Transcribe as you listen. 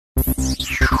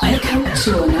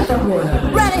to another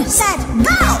world. Ready, set,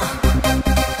 go!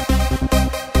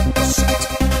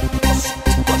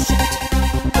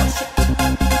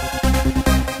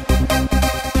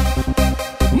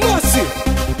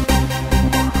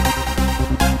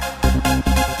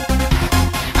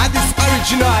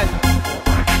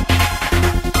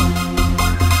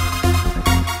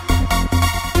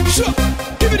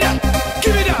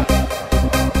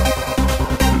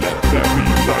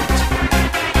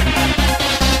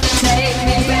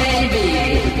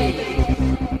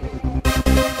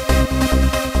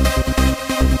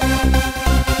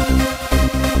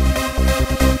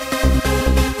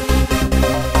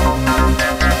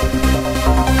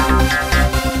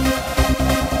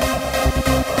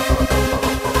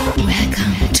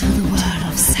 Welcome to the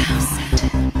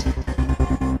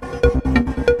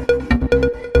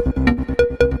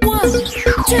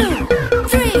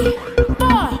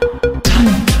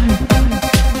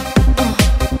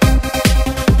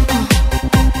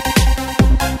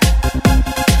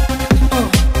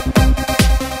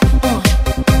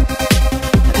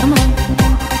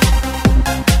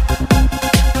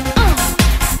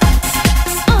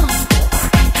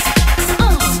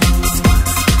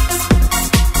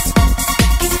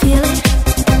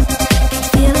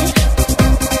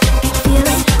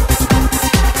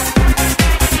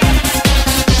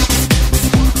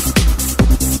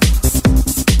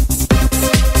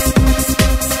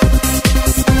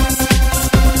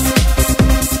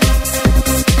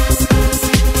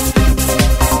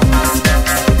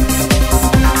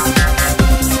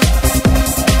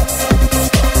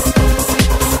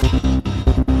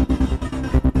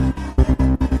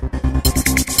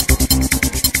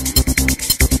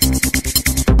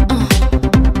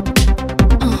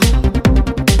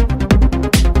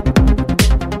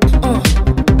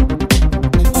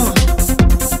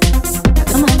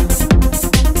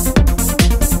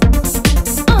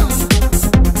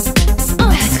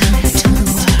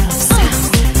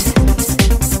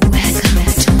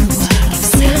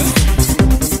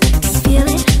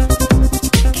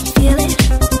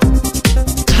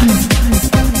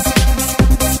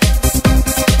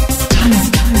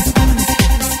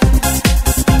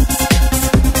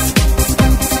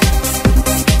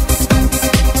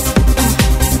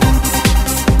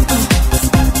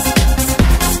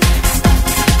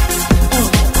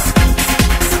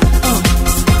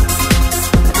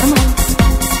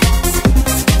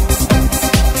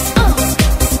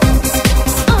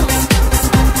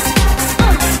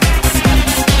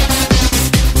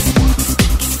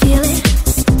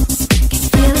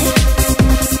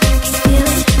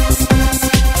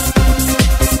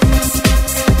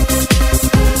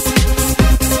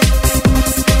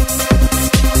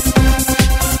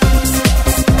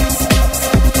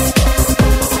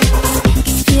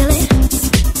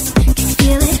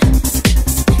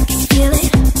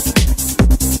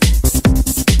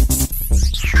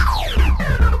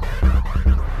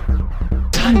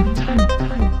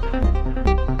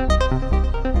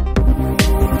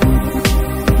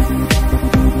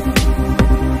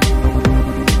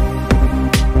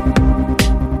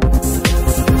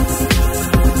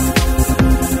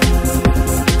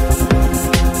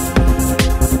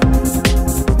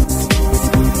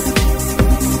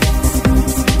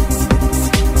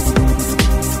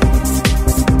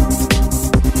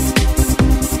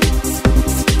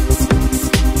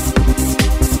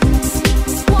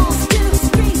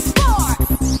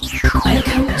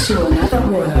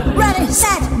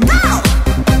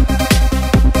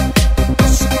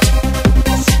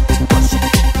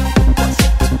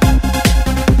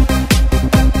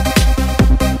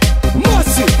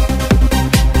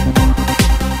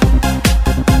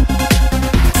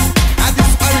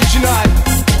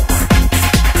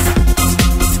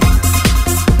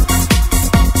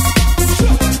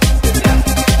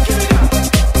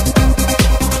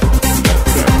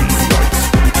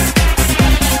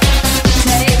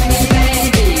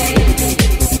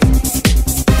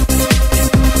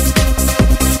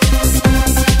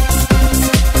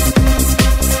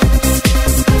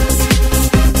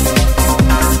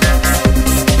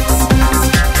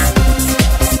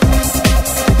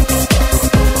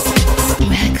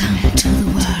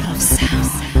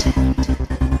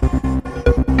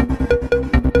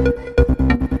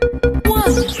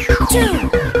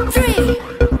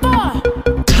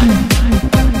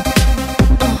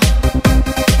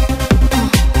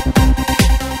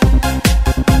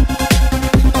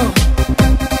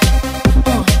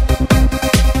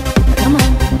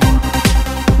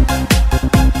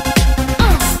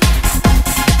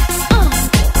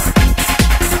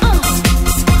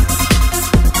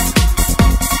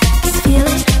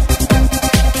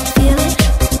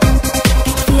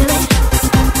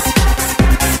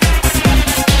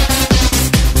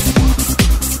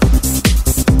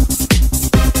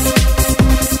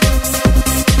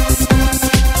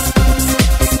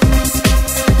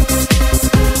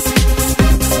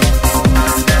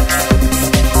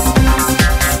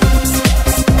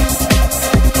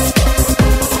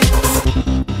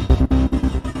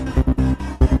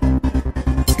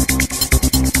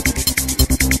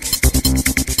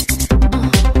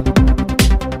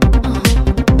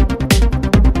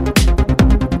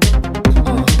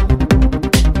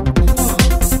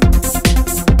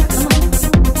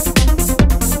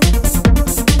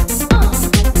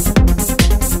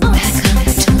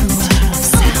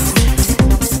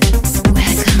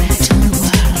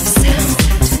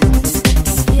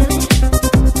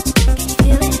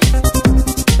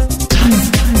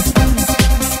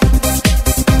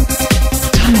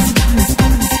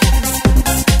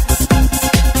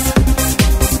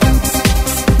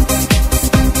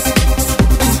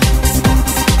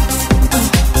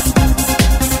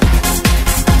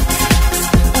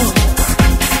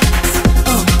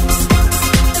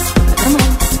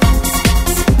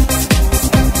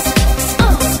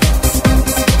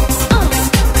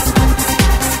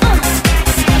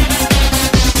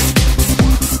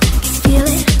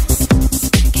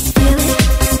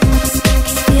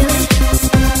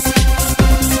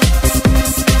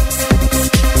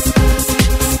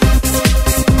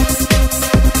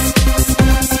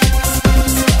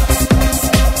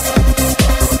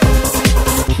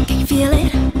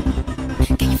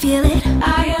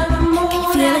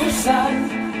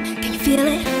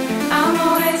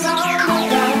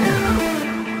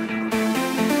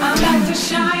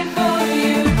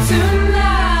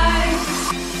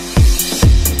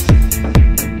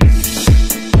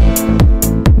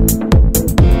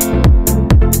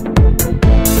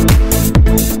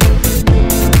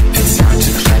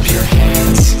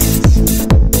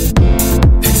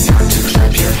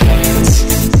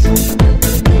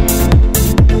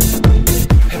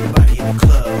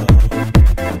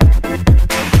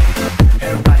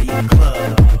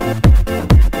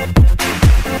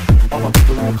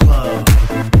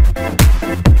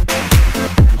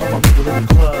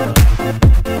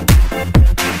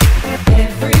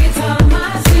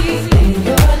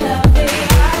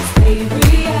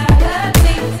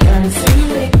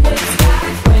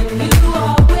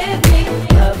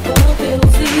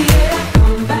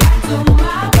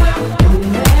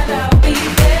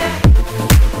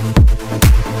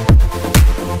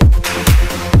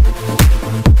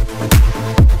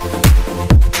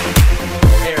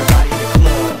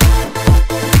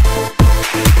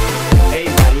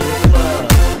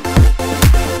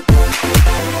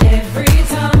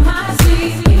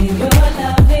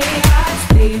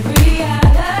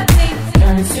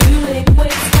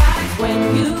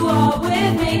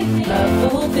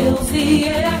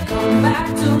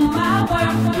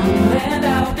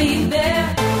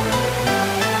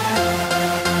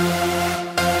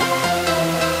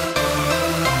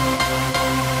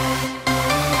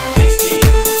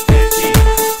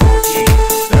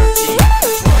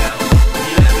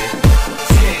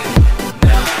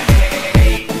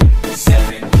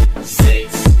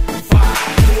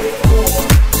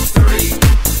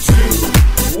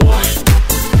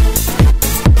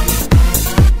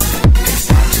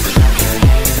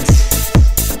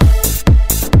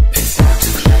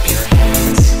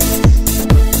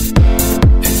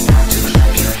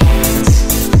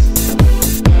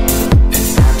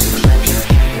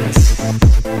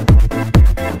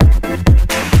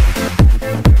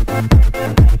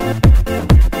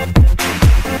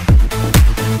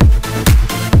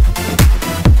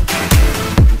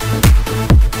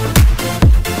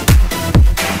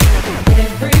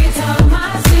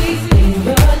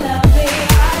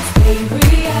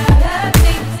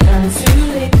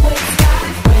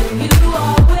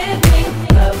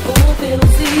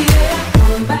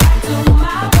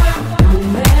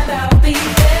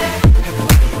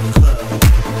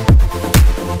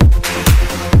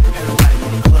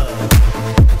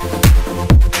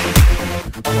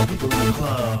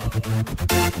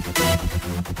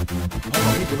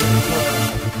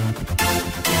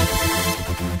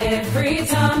Every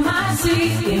time I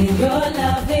see in your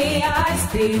lovely eyes,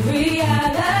 the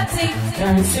reality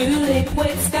turns to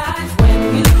liquid skies.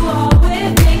 When you are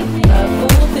with me, love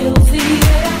fulfills the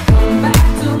air. Come back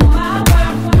to my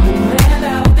world, and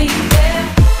I'll be there.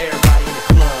 Everybody in the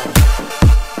club.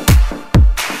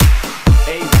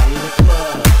 Everybody in the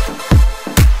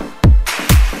club.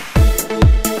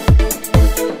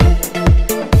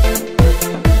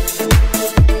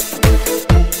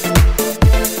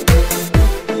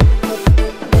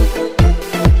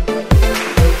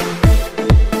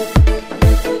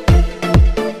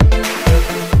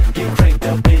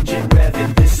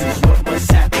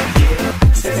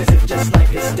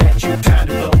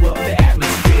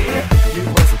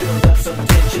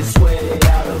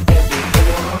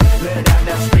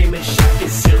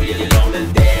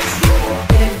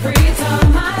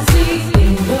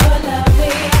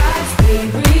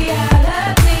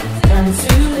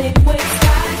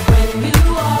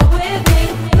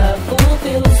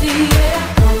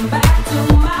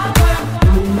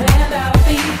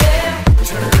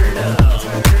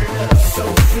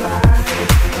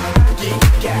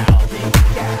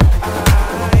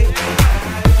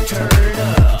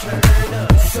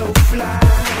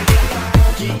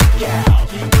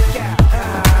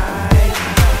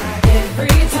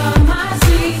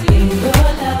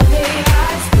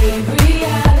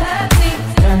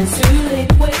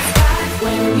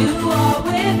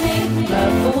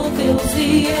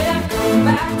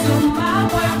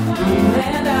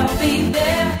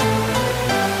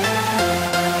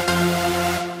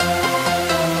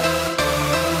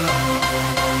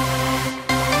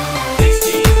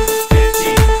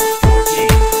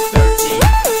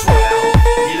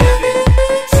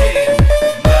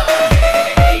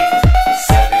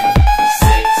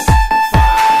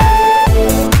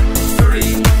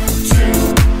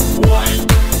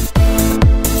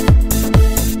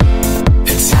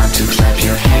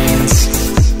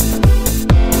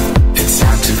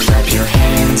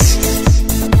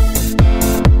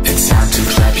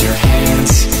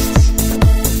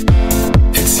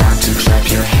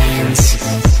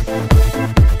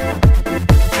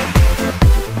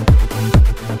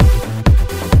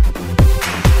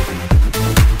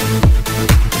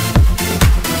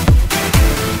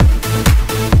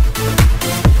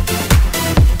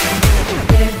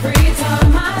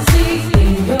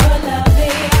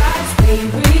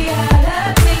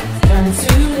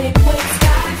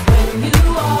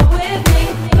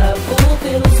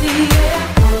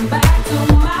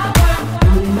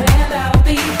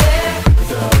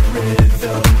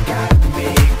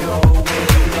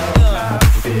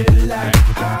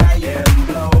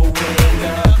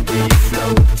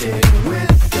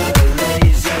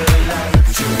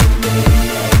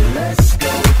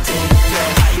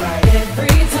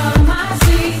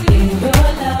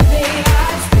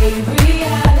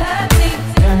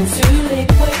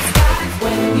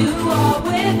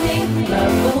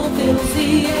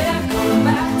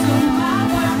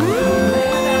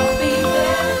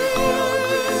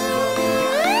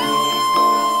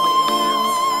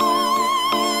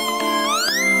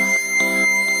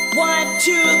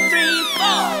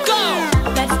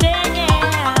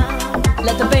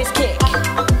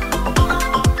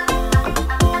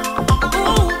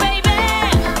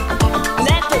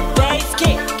 Let the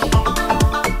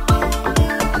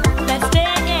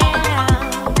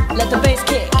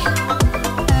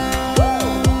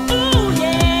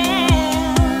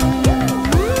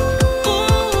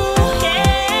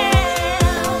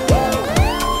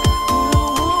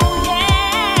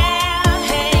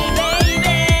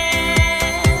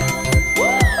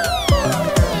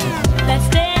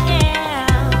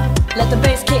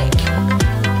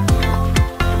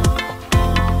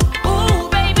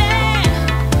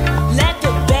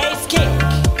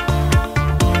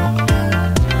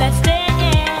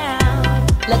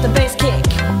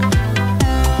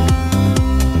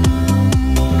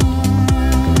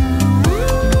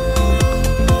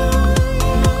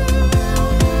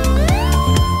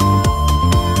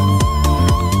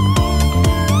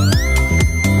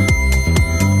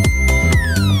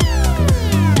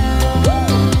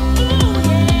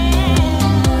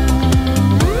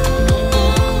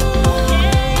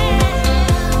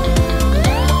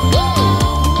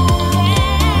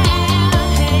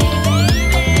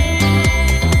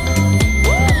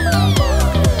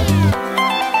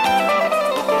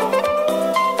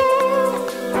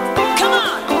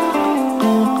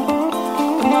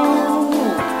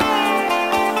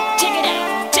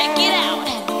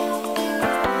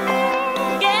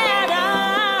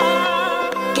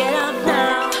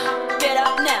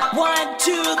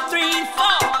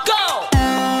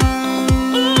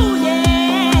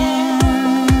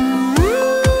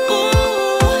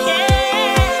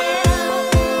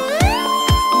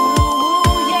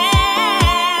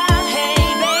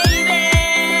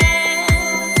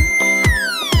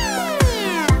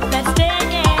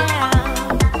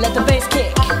Let the bass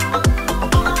kick.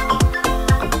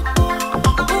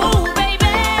 Ooh,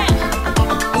 baby,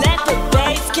 let the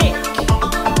bass kick.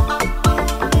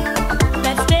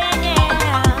 Let's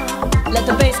dance. Let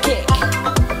the bass kick.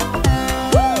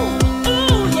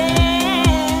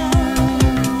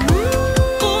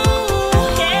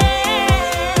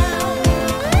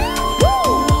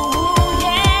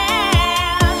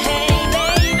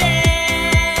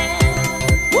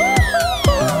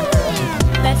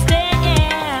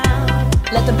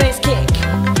 Let the bass kick.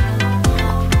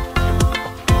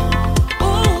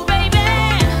 Ooh, baby,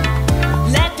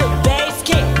 let the bass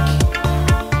kick.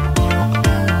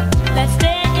 Let's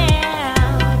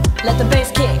dance. Let the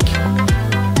bass kick.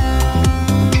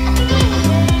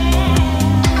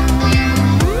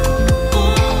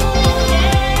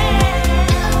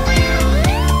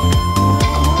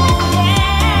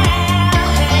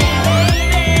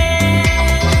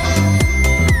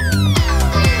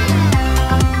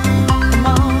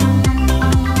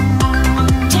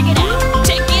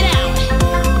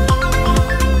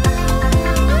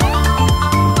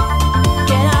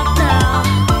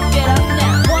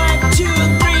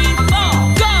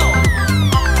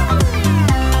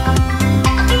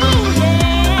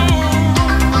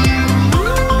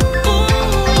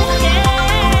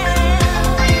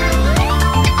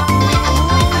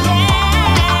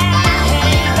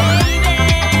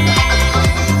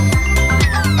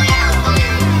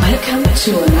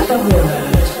 To another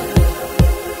world.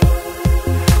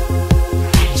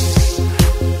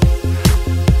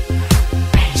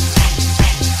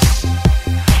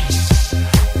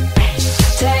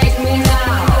 Take me now.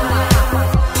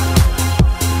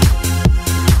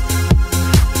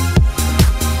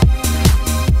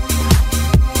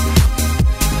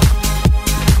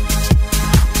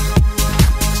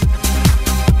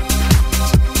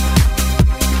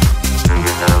 Do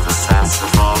you know the sense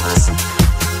of all this?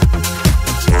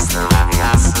 Is there any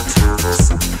answer to this?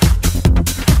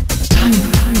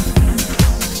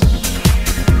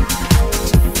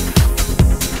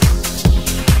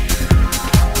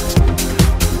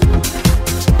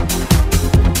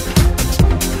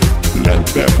 Let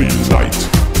there be light.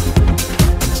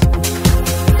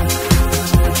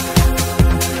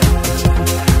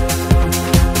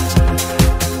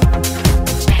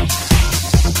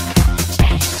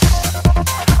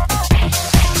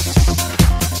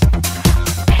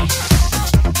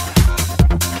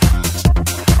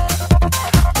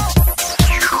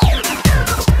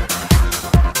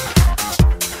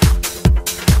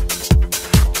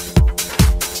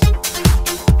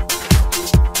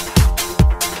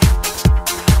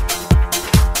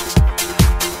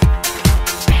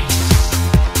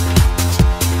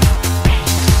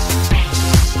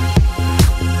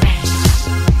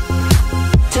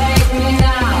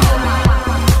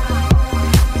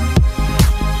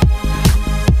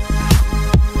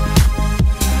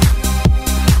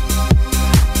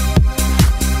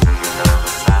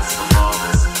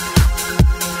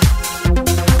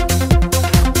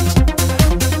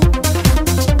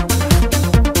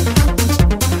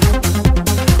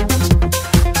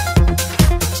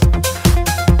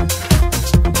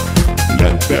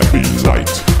 Let there be light.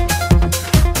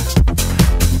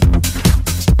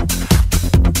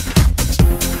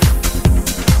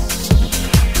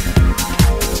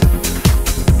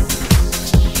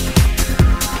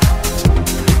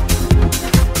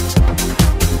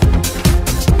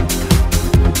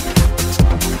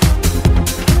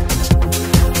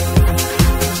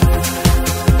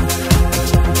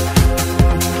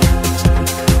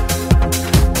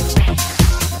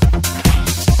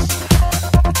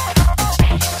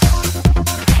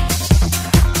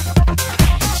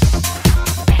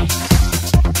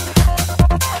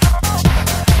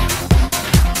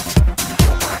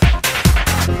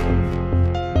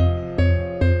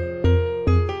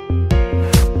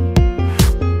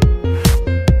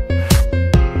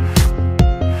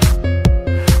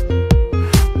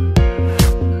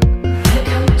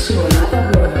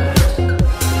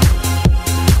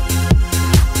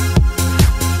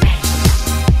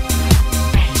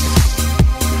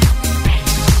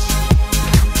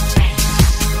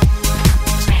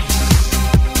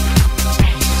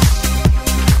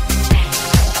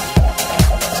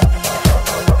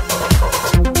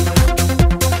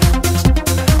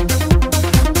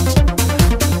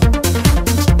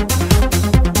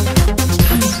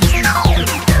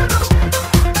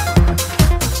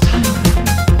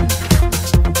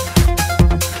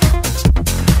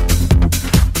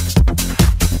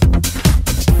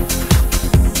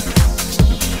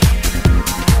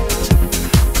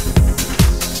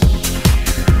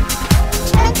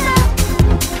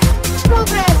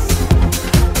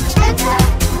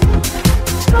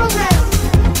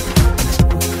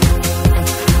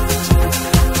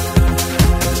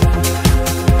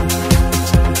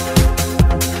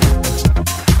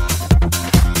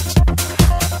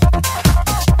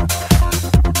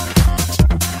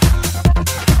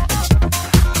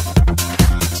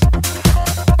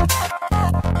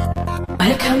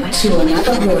 to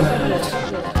another world.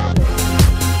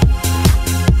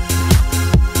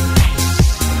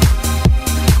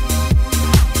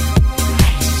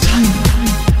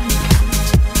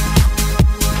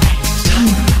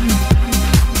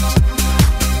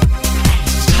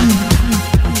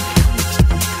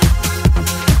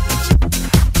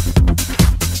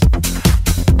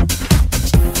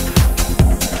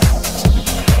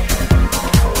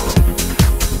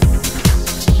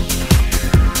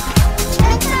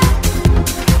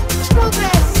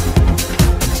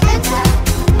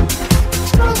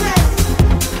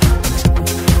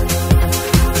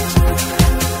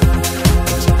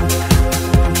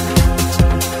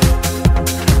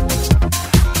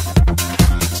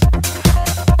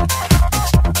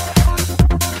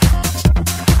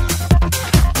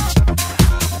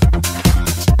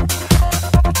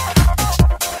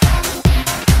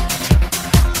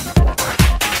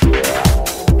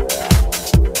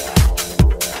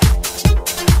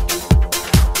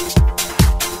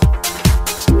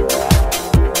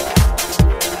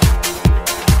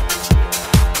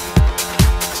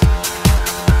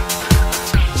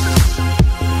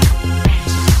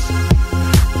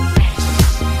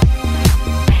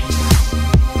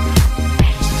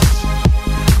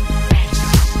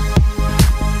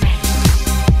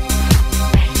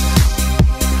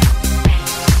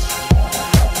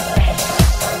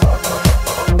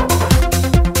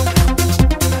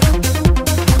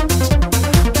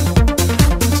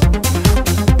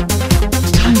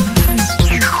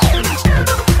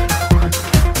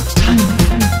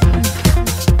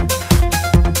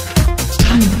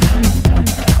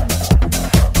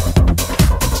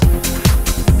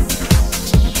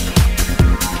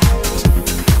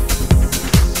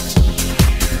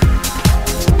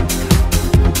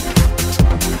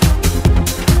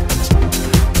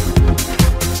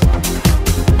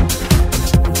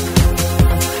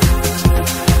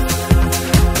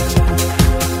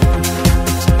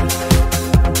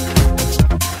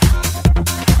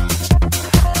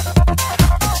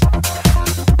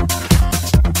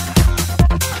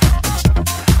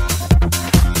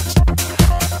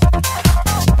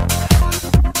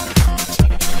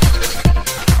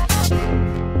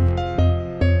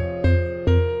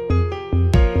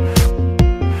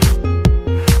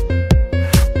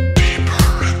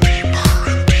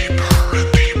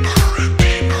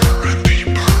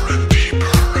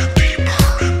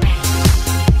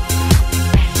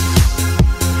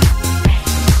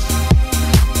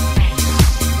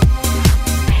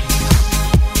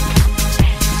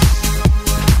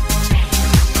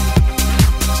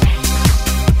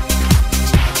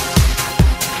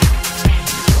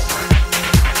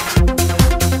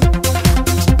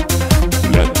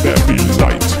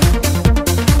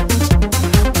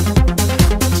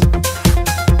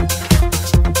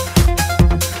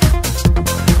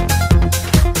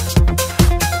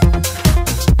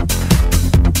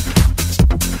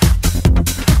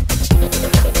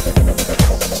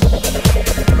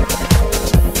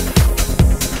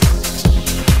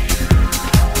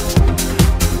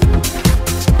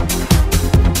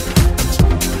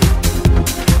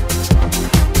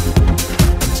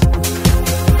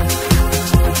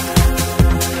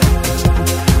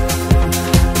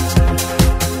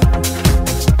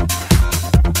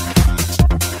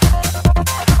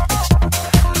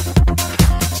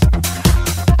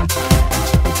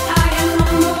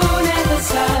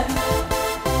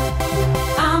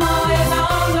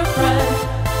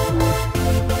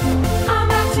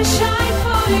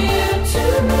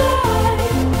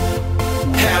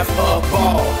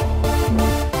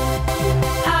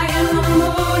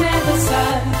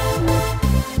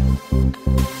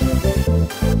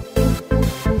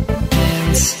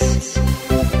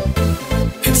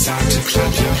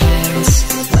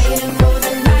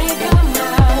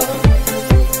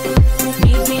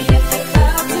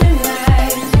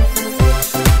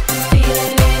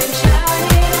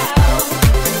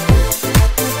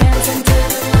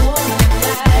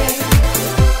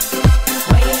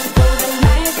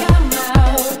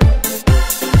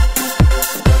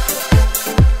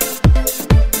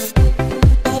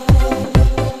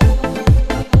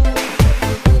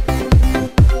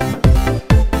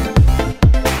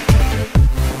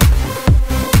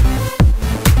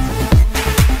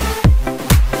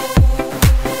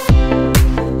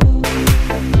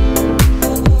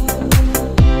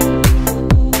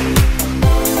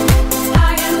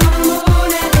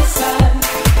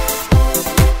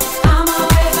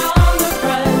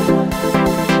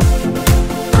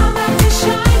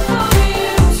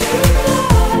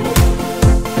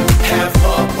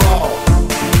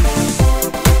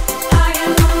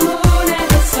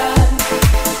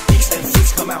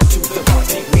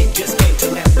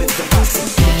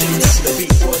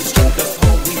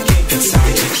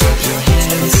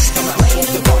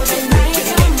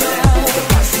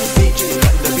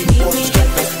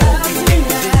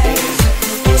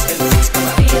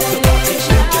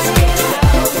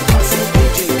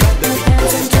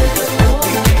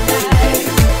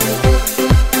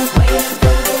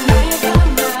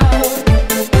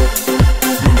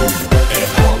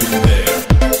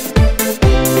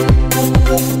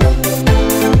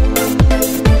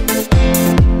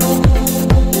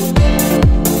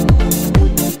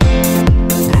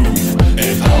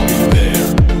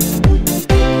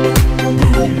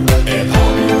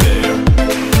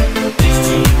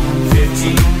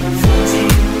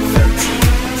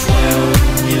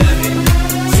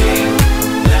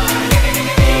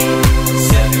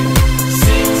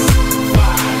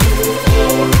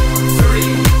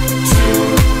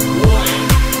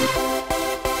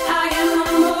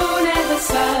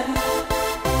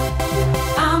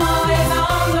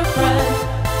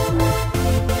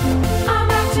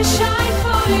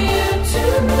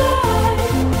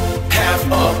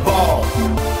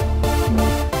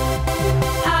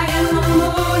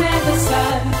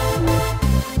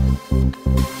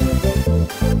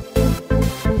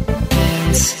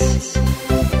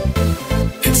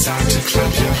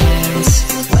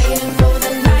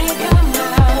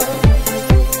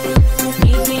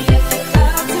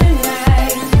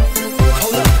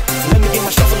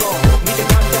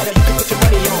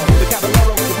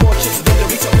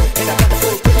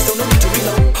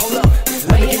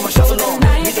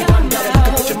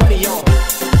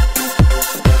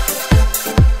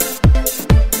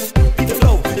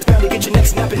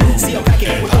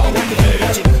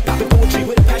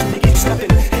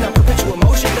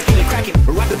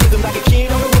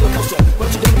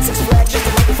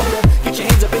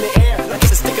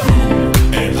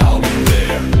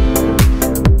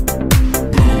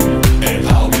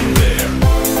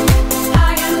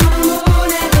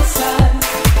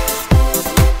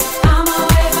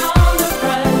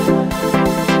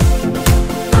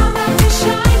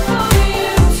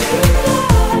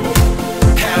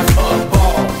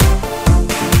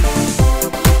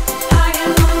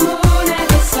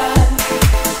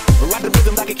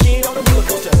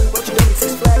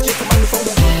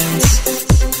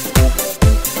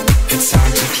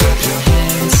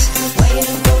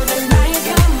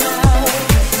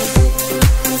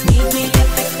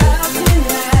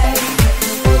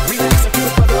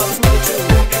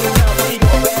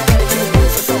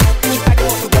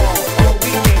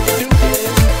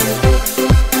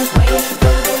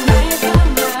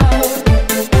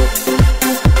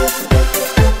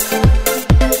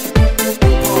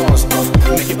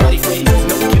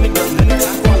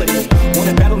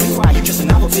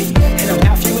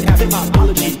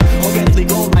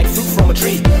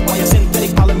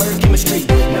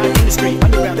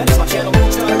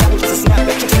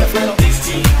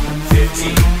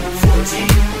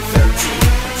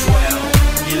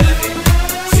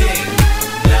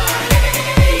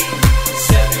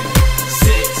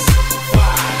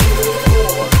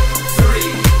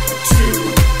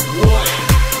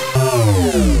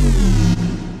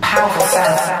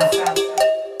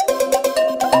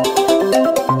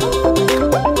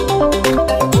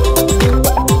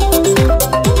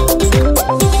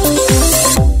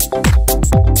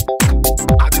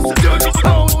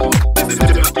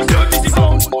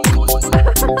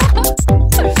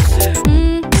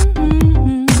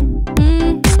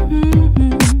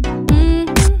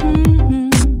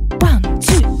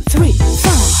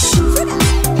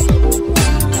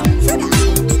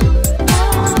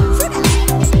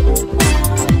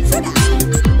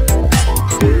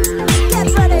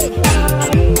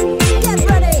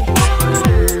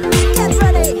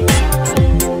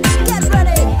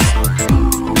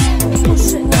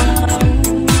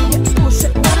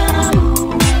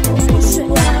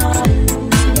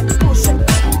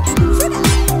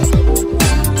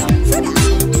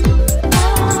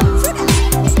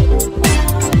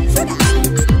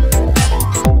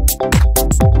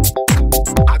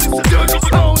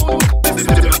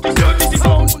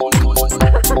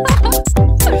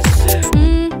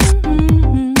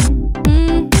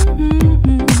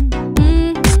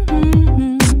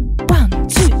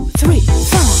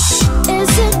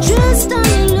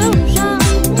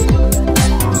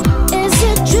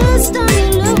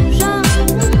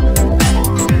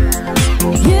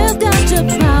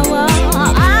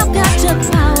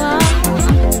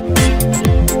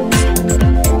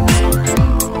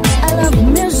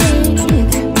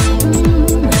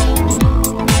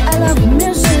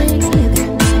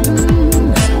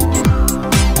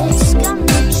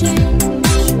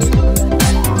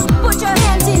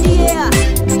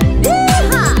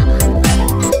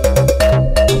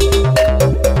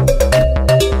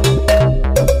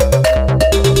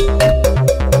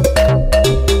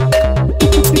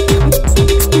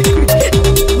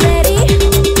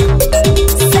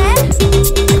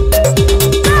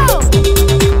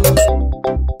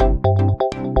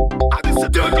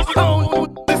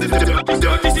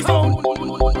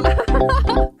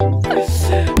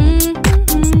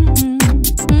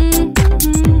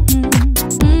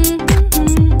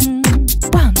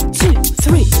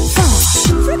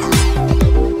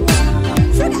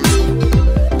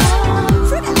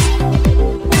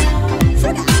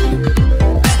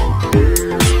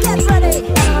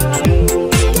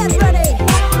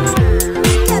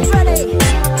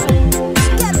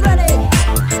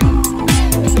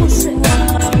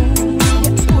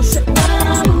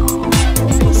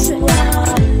 Push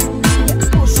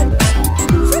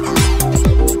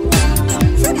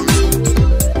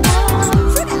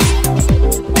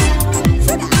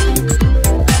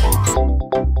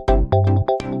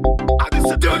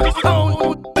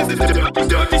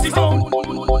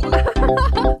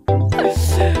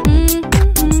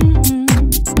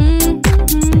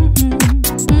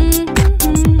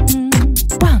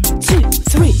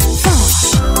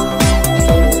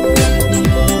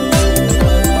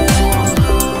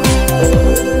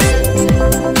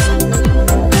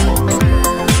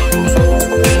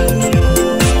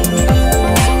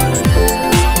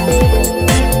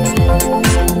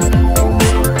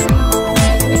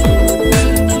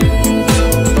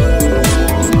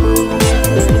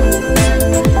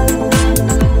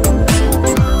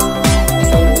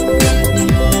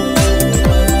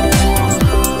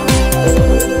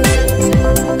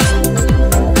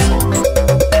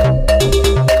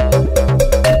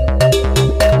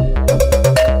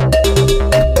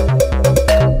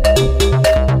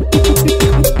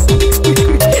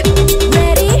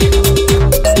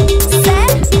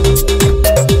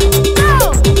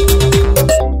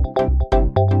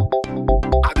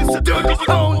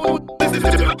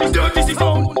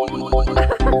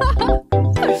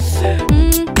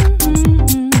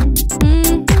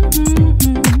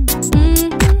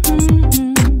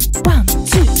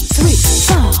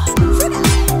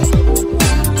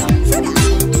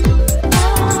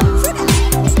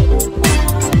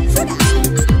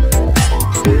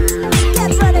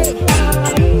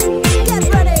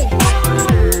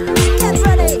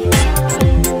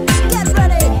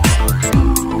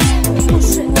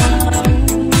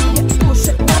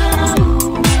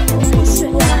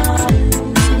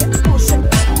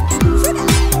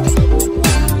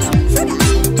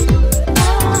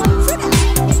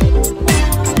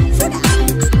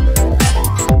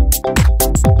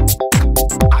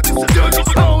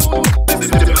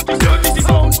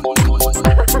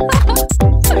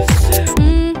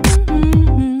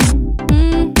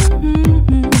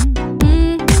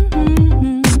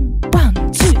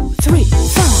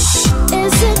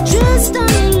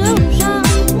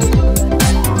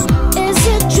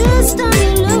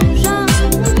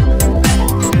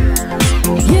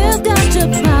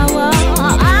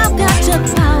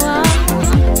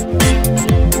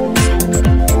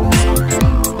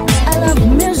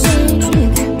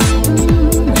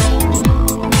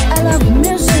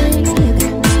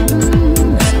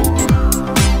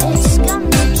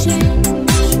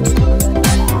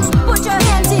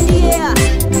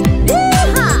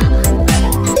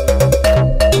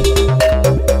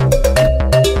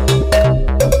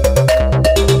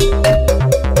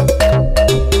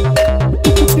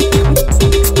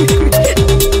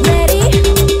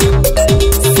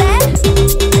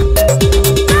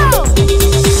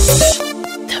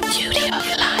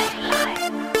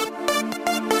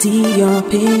See your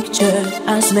picture,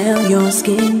 I smell your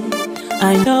skin.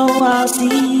 I know I'll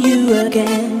see you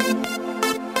again.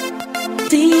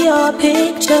 See your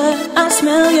picture, I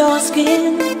smell your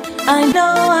skin. I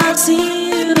know I'll see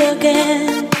you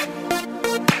again.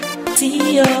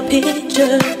 See your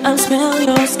picture, I smell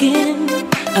your skin.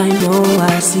 I know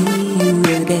I'll see you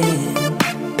again.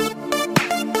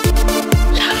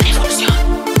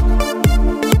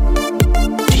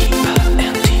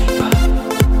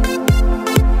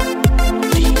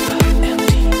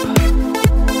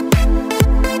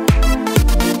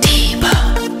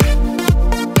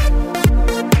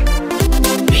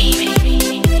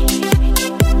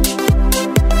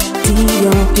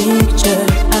 Picture,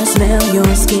 I smell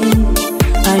your skin.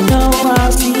 I know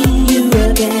I'll see you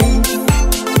again.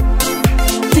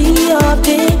 See your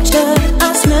picture,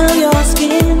 I smell your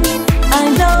skin. I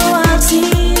know I'll see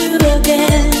you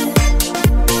again.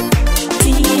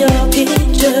 See your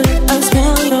picture, I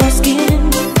smell your skin.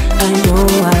 I know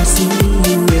I'll see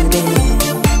you again.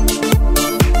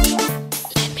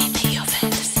 Let me be your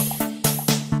fantasy.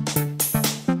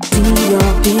 See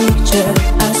your picture,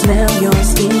 I smell your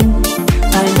skin.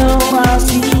 I know I'll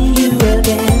see you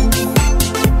again.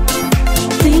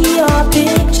 See your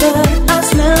picture, I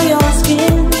smell your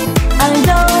skin. I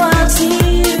know I'll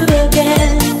see you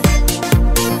again.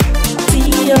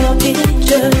 See your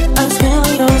picture, I smell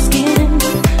your skin.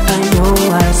 I know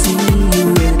I'll see you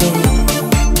again.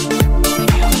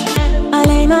 I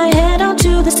lay my head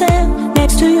onto the sand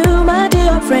next to you, my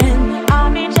dear friend.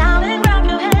 I'll reach out and grab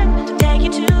your hand to take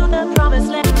you to the promised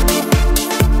land.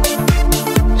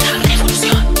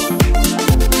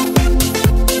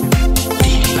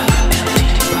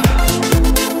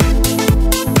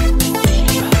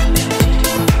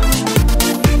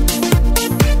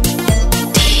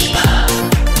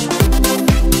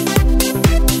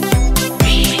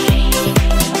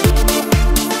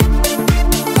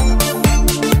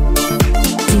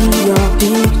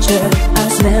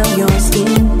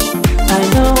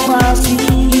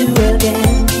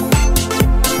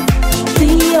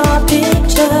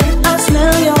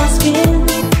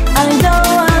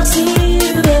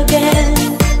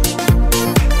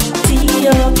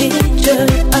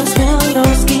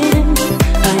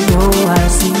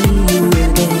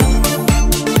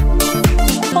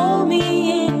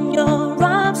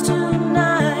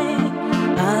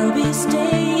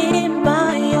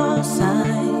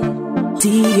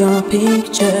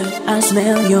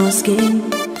 smell your skin.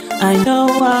 I know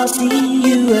I'll see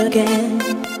you again.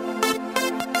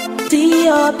 See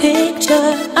your picture,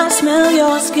 I smell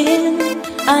your skin.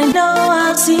 I know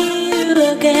I'll see you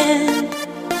again.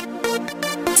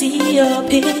 See your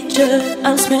picture,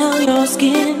 I smell your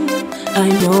skin. I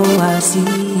know I'll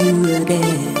see you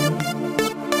again.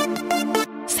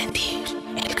 Sentir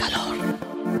el calor,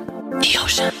 the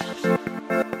ocean.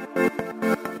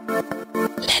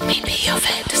 Let me be your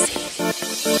fantasy.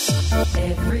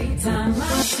 Every time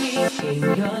I see in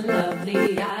your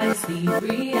lovely eyes, the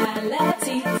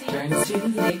reality turns to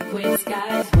liquid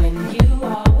skies. When you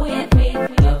are with me,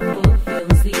 love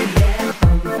fulfills the air.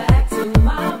 Come back to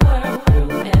my world,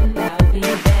 through and I'll be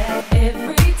there.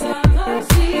 Every time I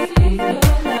see in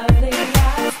your lovely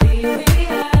eyes, the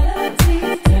reality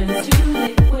turns to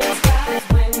liquid skies.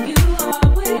 When you are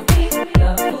with me,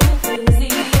 love fulfills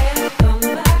the air. Come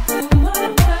back to my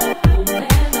world, through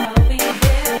and I'll be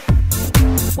there.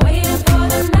 Waiting for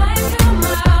the night come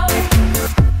out.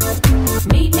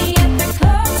 Meet me at the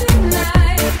club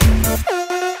tonight.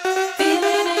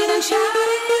 Feeling it and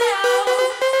shouting out.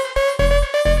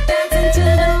 Dancing to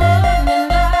the morning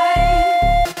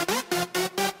light.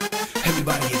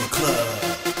 Everybody in the club.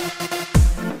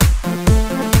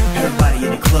 Everybody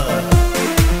in the club.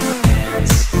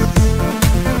 Hands.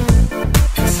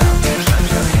 It's time to clap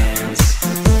your hands.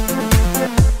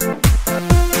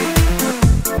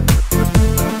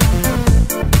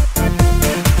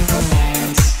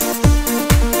 Hands.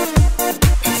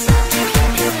 It's time to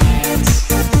clap your hands.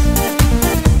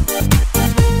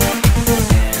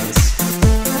 Hands.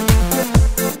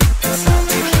 It's time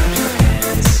to clap your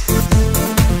hands.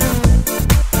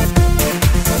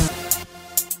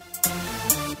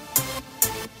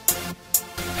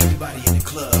 Everybody in the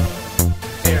club.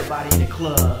 Everybody in the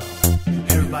club.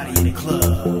 Everybody in the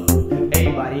club.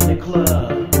 Everybody in the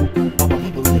club. All my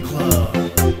people in the club.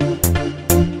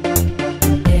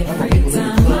 Every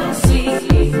time I see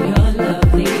your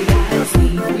lovely eyes, the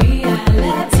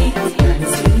reality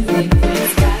turns to liquid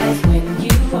skies. When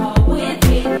you are with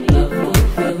me, love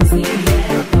fulfills the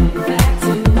air. Come back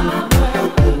to my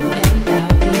world, and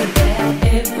I'll be there.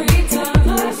 Every time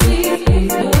I see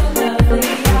your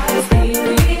lovely eyes, the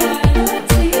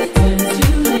reality turns to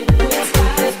liquid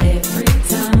skies. Every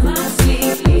time I see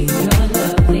your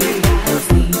lovely eyes,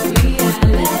 the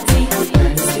reality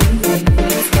turns to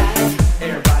liquid skies.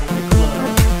 Everybody in the club.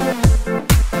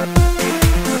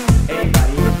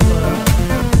 Everybody in the club.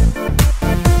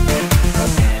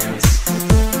 Hands.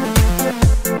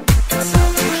 It's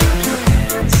time to clap your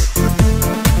hands.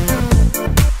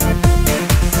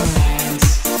 Hands.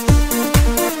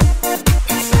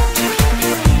 It's time to clap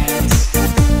your hands.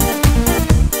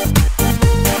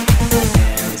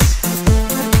 Hands.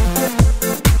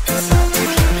 It's time to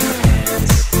clap your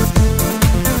hands.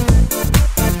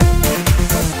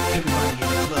 Everybody in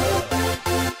the club.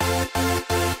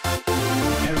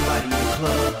 Everybody in the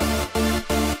club.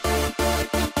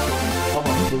 All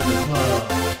my people in the club.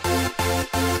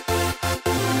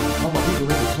 All my people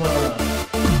in the club.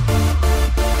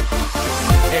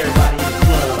 Everybody in the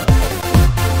club.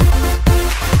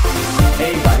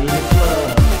 Everybody in the club.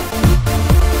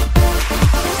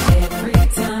 Every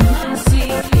time I see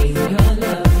your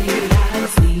lovely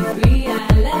eyes, the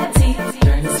reality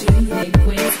turns to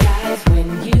liquid skies. When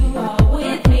you are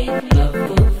with me, love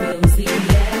fulfills the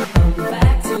air. Come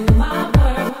back to my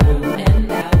world,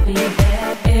 and I'll be there.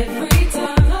 Every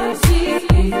time I see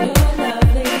your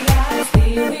lovely eyes, the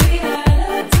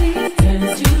reality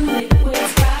turns to liquid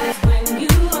skies. When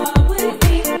you are with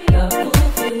me, love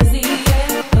fulfills the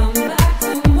air. Come back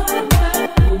to my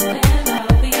world, and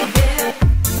I'll be there.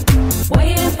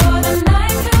 Waiting for the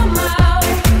night come out.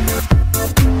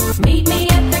 Meet me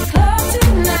at the club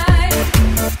tonight.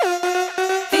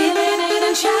 Feeling it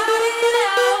and shouting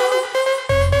out.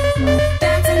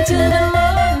 Dancing to the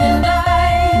morning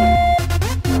light.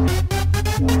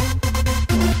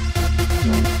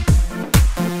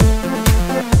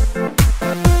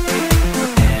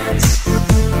 Hands.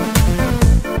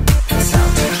 It's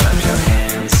time to clap your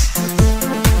hands.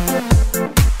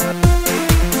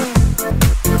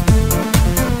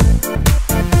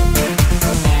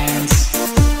 Hands.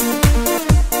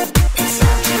 It's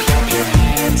time to clap your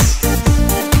hands.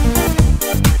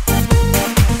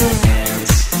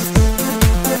 Hands.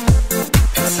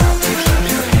 It's time to clap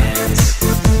your hands.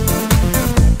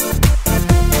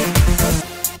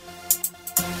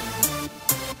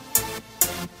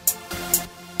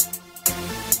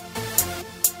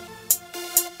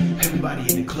 Everybody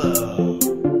in the club.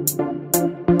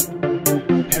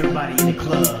 Everybody in the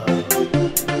club.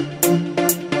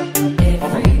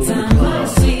 Every time I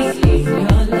see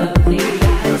your lovely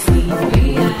eyes, the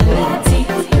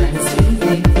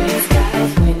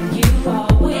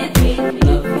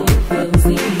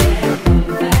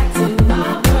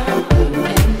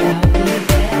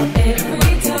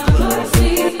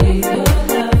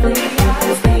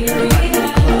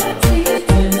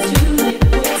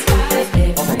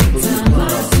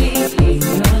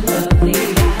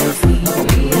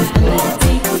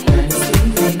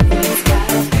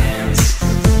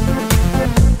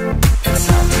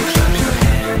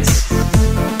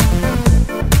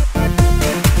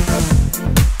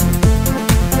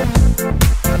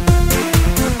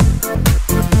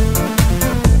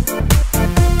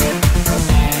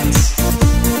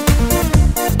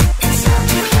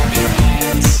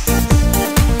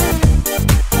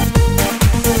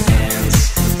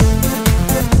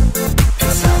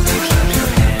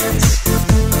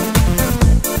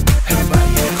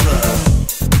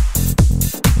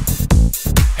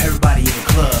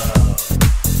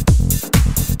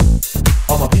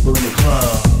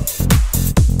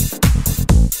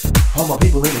All my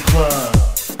people in the club.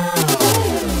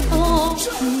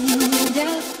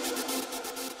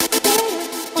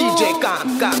 DJ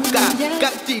Cam,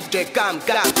 DJ Cam,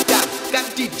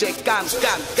 DJ Cam,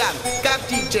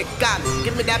 DJ Cam,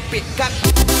 give me that beat, cut.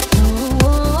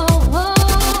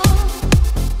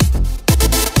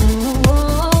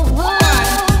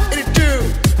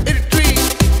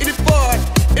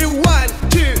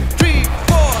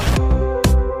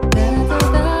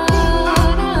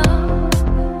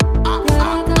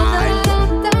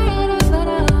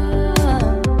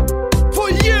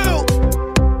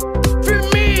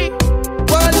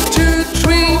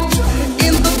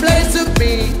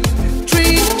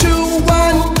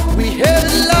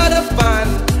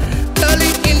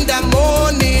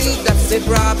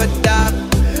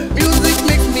 Music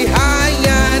makes me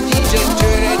higher, DJ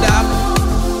turn it up.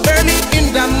 Early in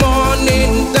the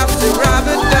morning, that's the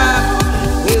rubber dub.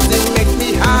 Music makes me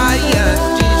higher,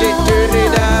 DJ turn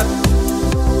it up.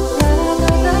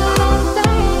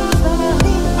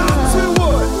 Say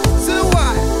what? Say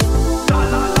what? La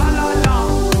la la la la,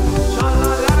 la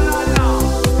la la la la.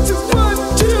 1,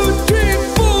 2, 3,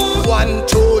 4. 1,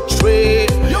 2, 3.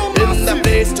 In the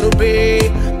place to be.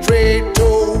 3,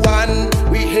 2, 1.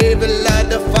 We have a lot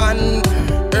of fun.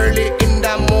 Early in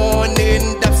the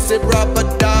morning, that's a rubber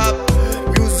dub.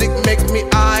 Music makes me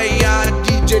higher,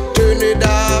 DJ turn it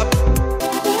up.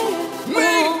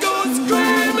 Make go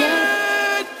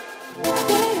screaming.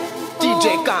 DJ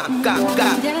Cam,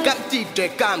 DJ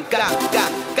Cam,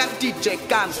 DJ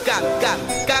Cam,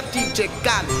 DJ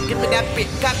Cam, give me that beat,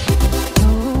 cut.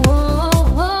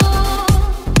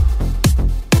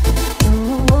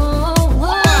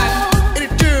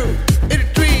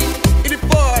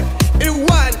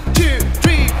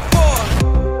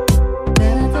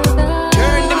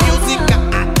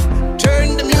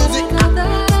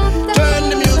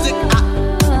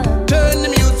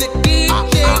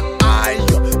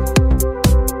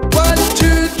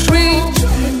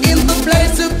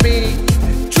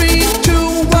 3,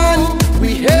 2, 1, we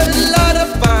have a lot of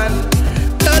fun.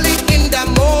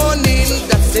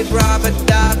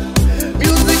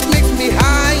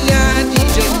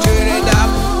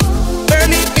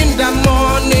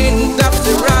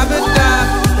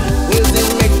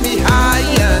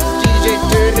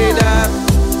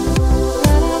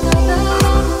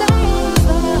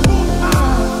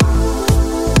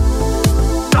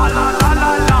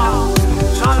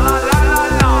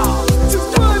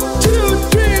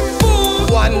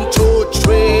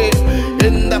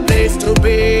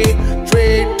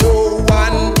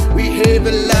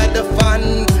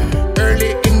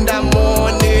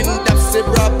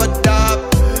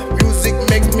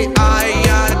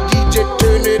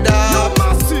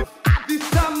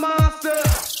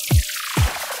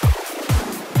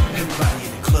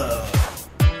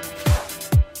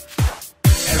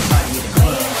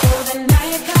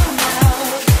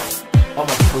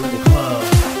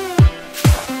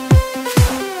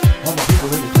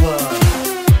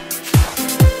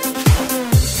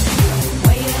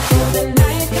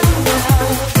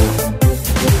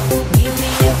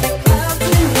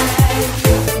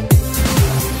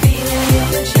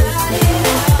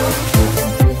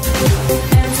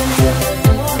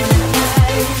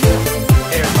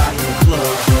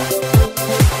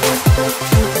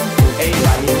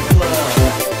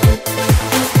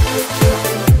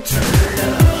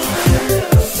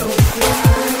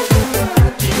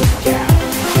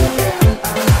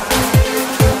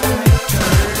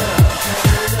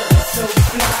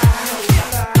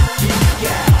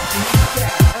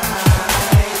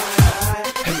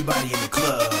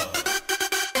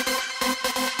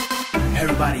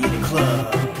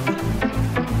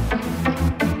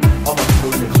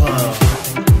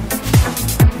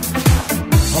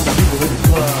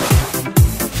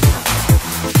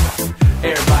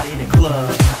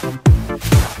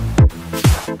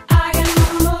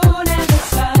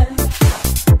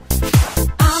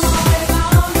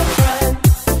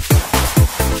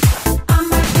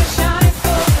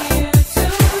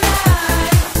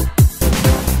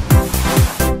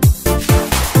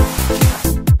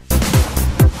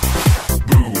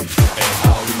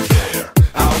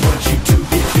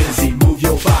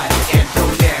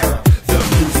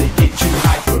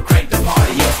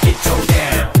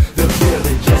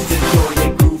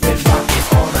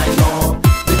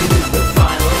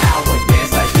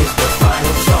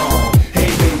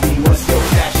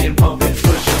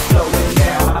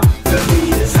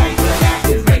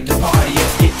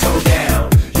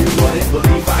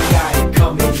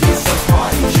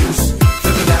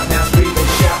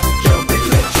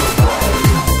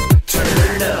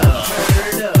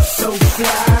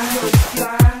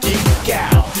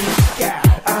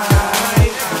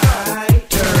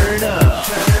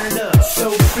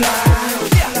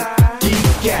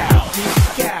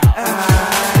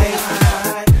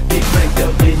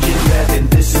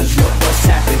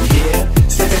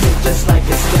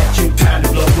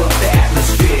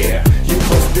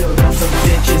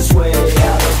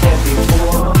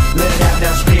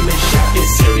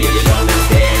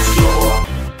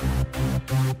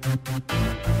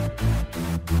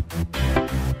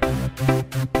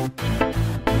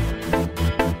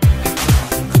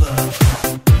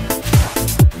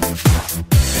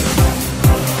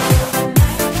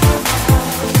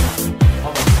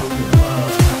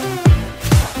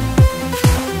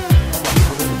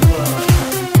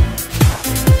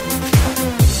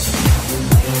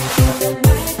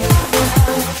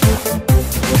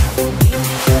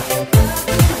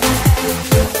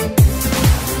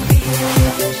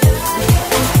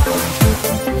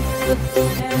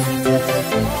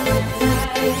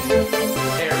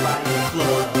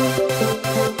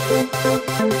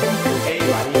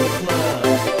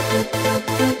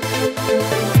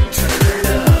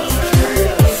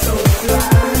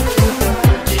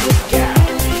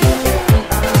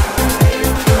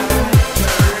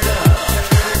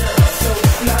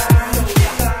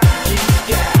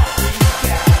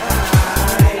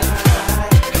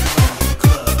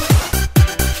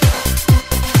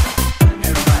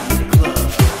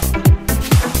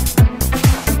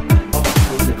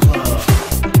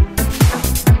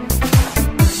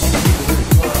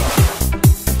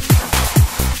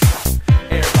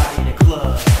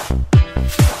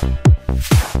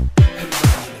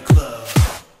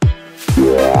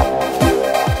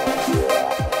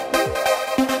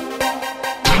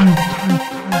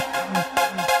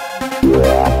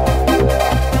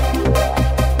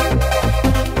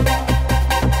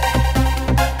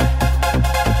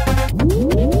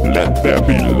 Let there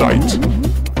be light.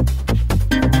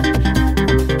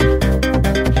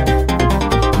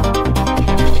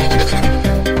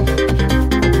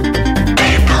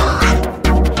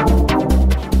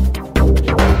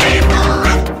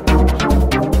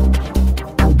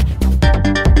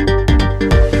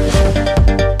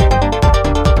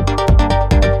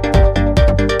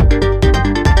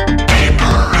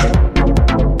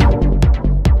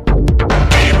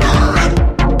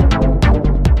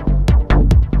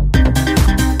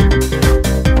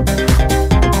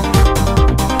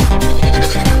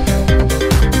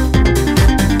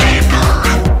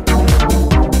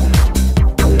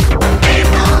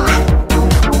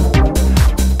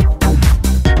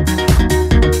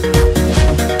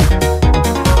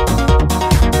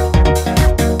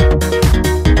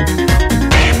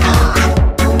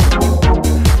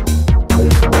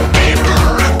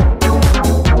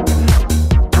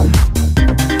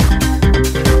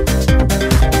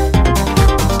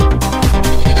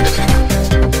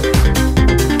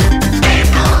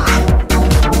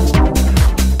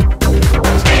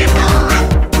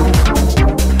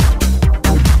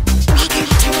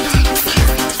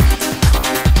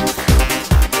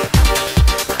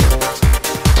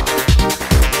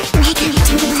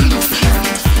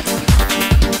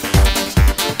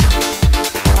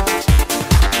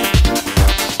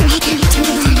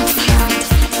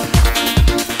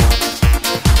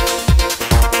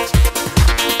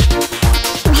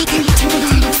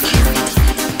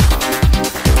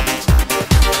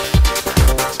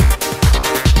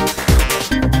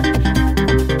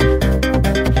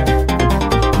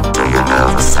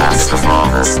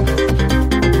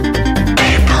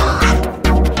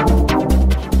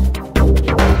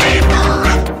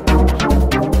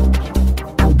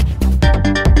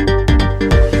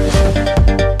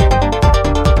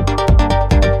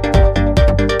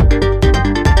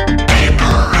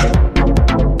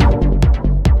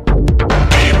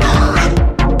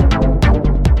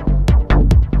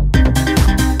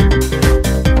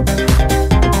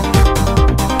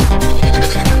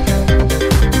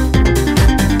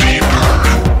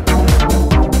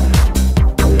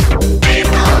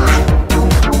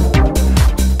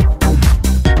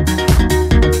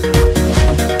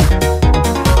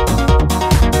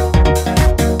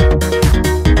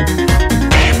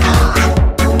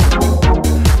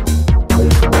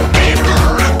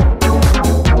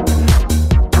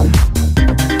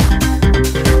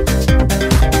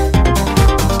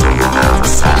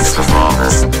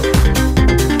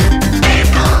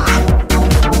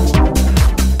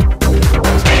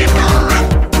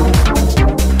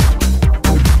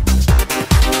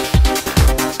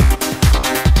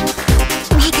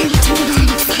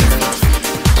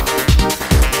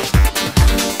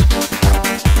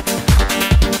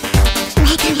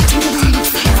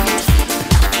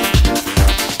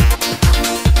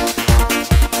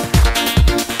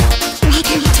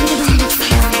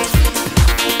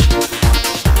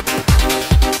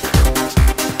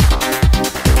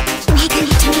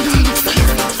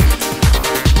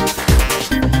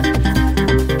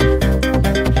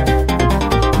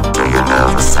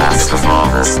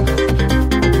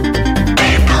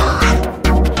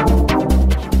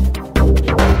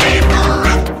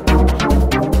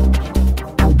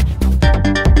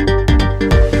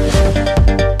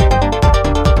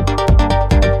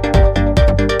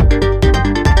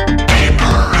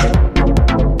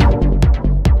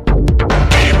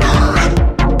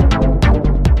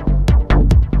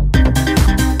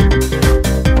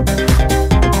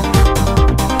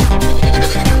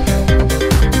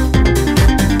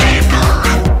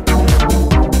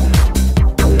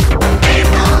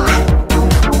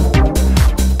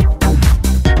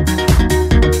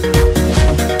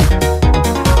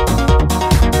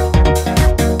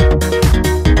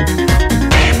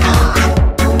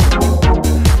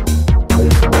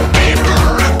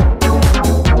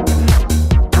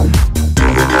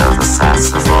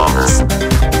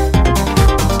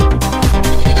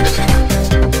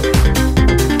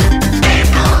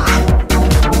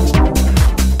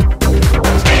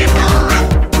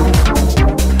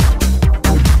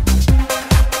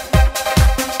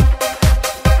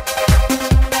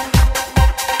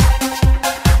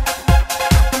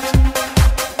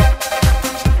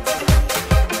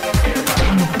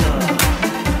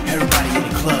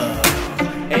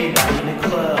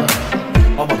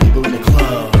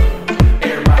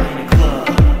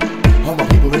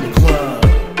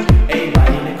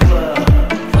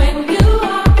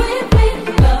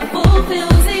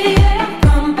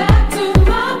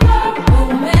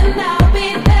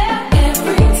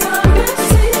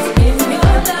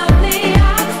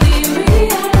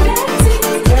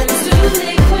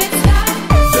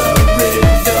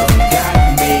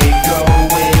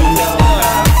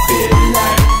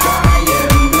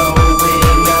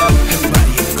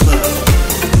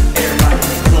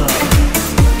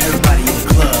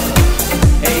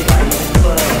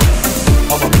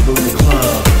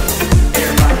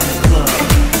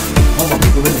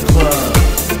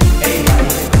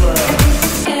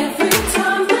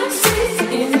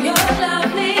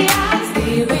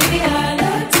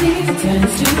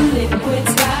 liquid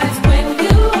skies. When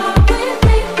you are with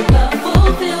me, love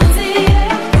fulfills the air.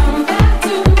 Come back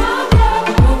to my love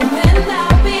room and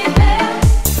I'll be there.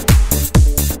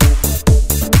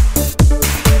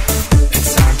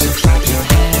 It's time to clap your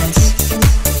hands. It's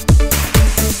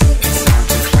time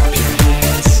to clap your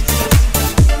hands.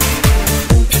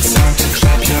 It's time to clap your hands. It's time to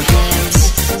clap your hands.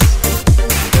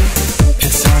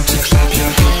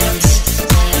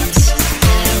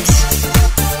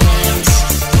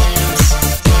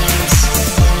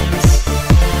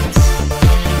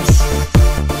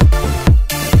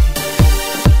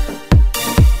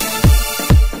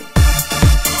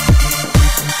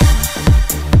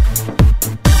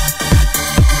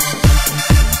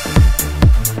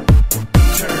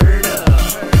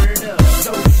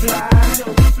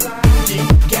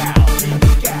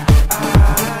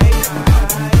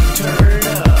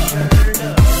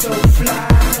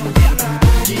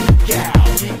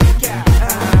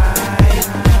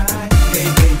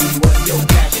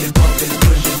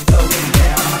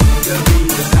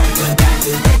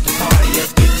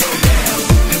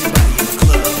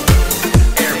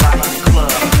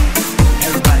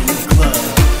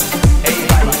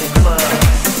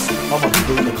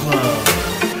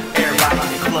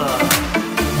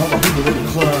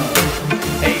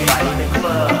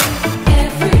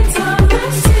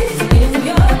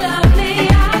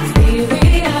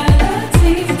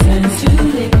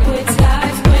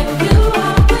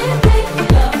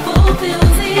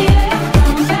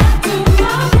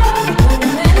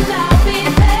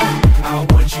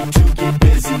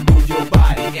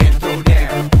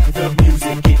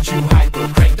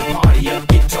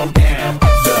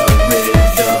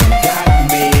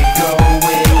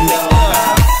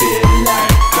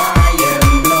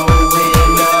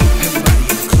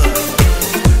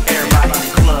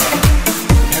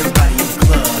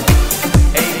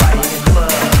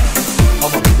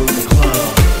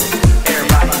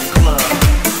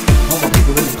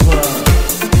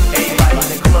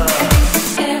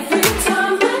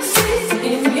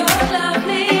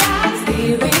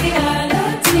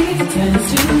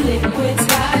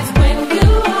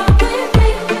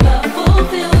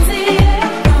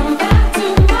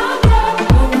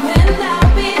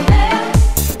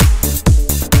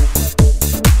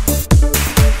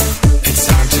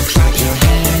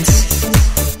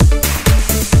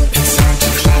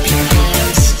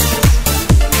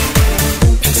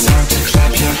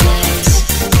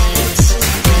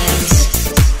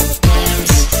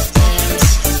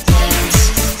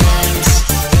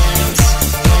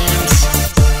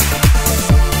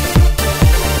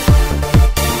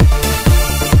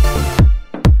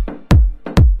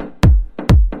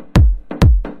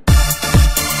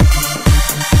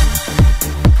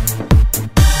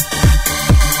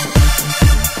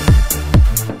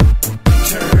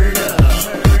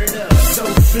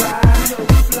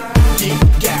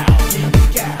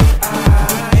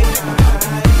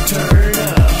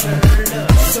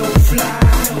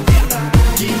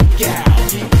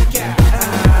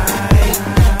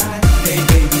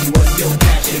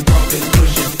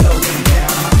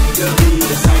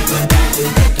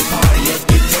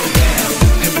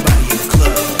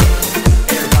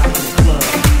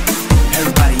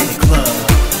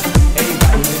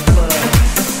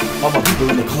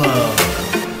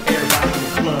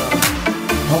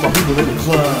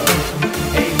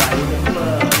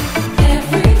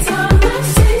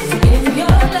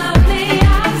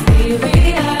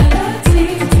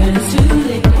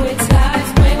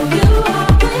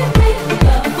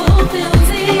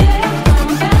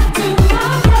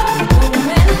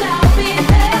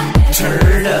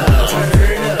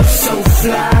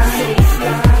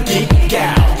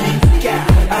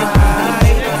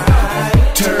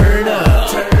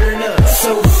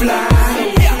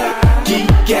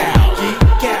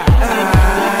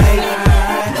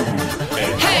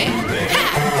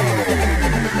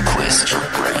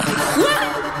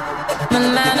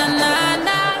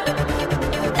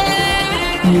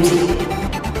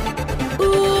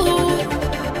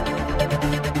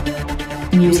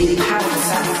 Music power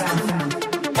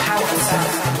sound. Power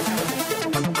sound.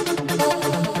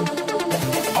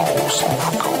 All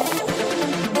soft gold.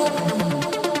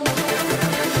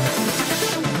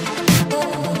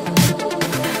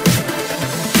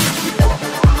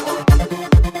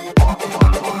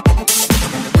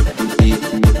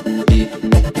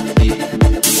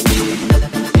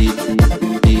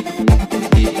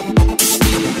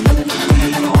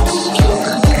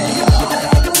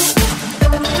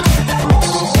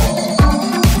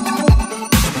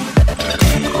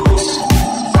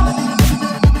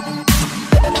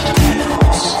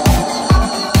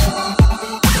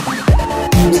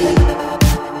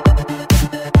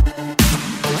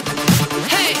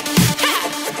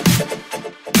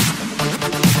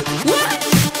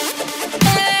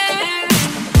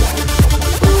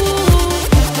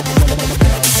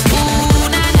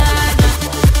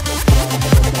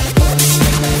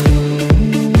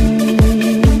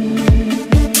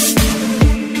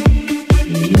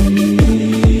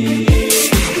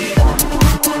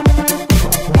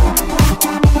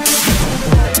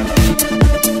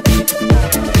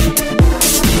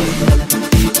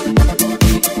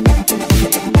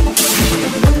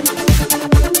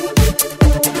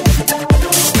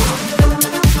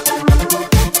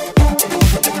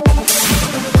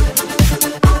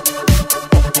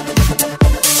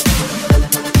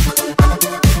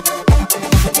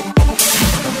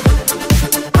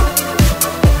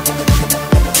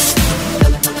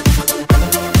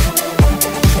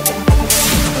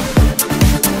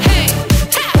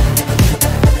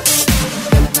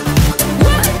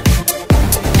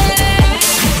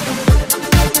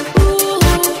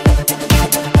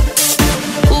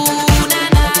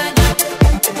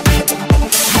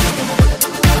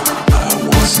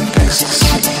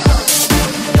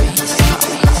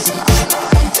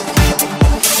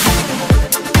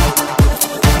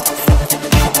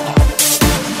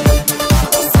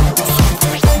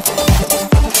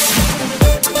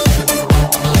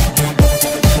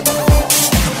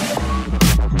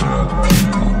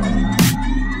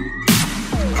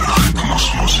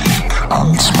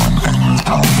 Love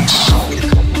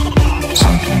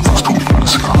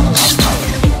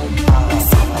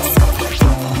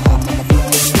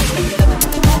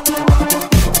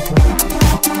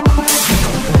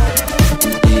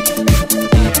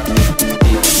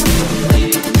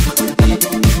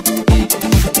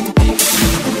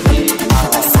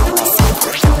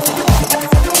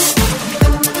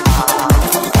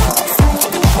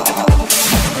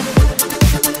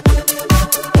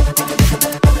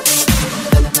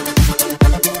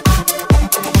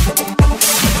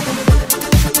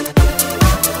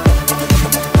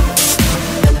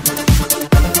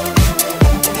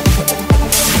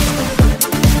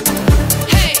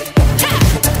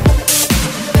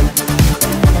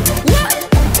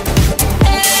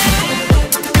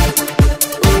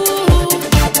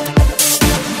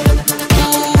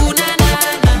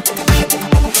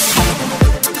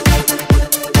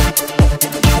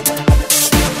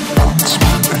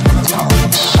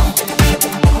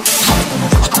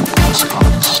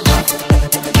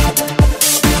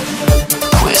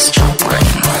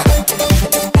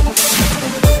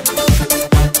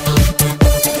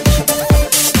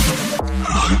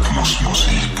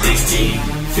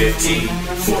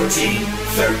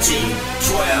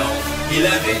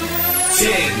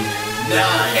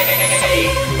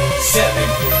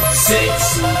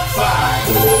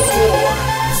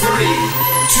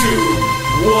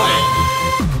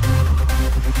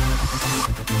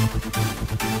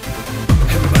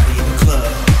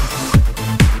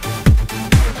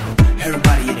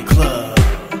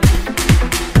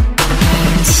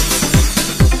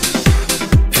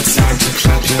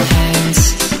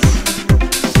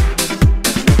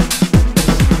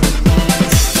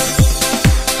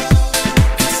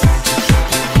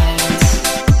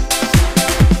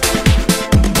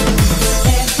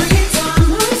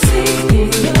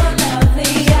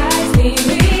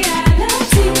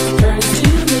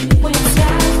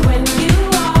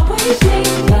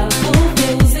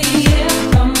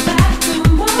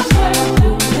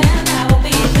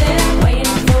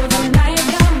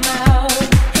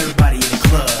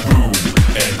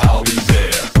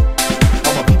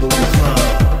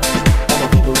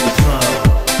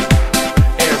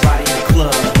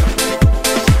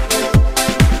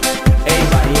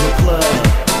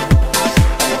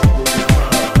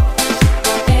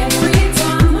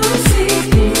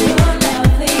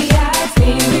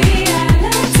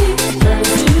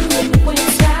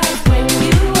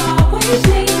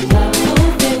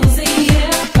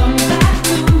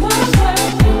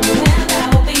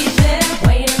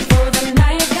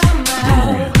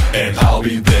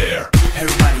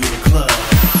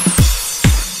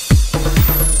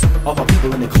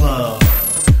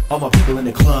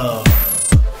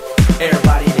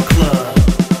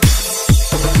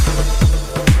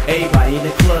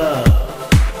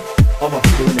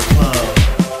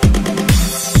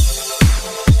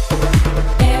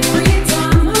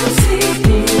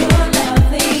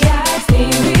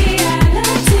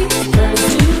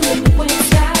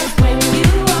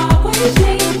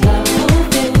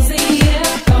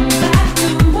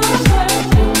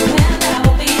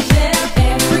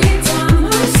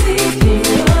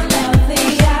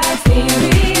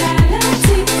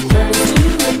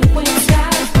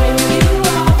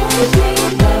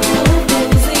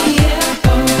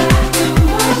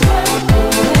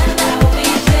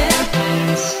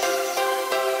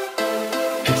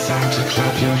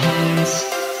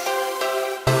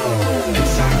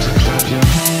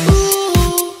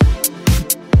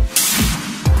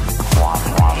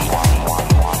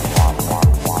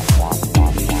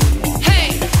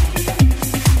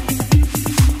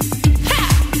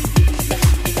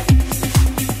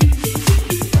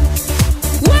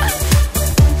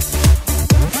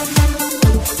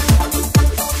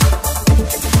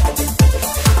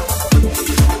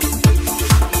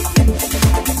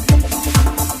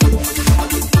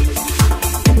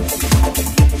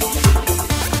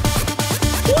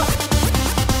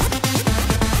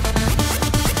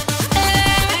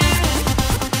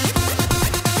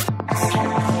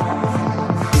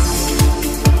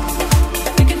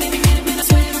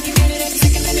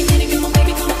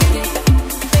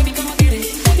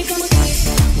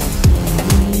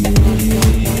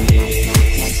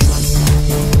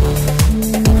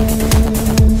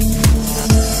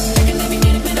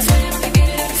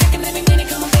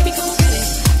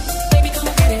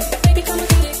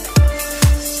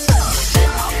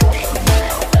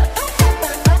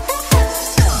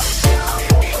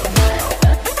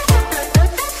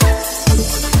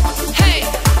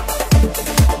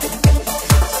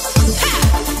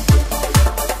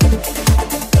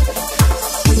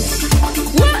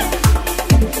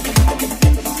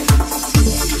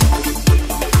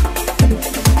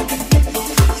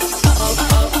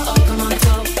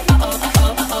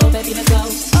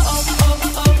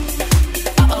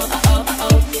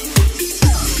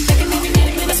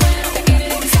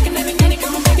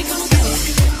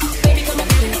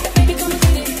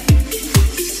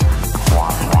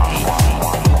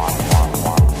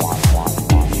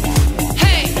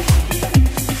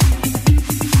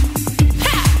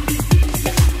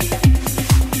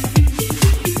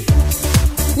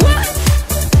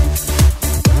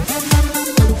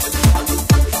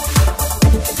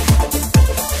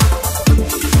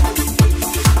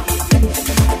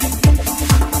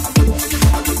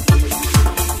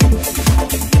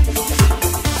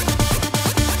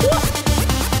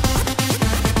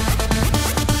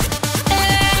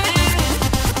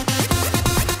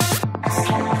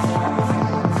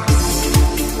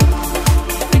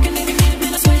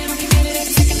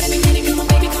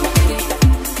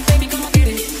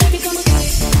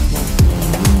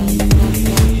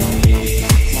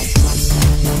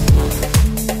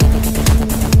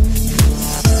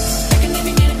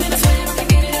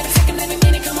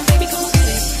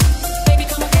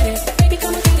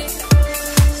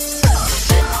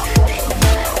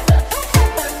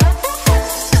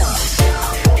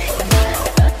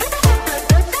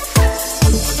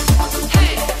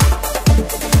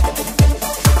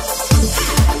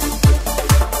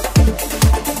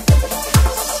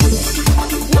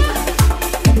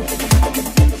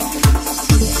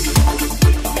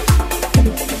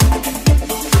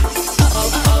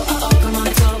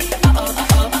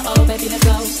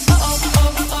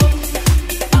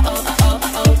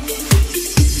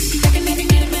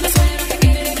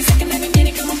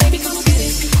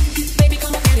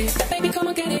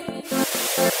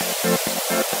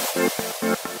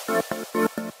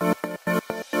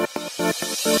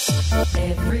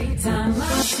Every time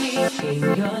I see in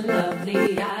your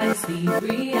lovely eyes, the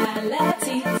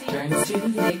reality turns to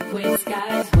liquid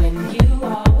skies. When you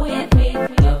are with me,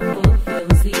 love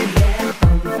fulfills the air.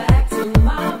 Come back to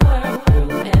my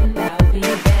world and I'll be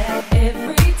there.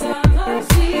 Every time I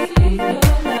see in your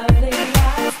lovely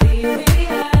eyes, the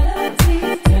reality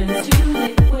turns to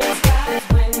liquid skies.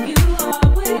 When you are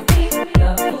with me,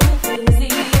 love fulfills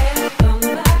the air. Come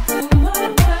back to my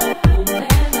world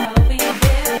and I'll be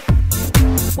there.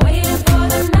 Waiting for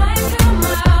the night come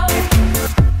out.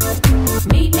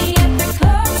 Meet me at the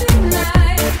club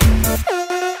tonight.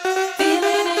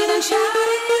 Feeling it and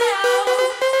shouting out.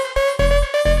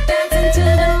 Dancing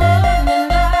till the morning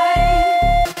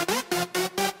light.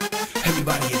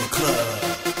 Everybody in the club.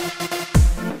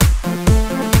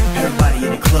 Everybody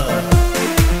in the club.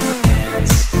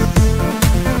 Hands.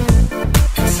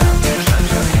 It's time to clap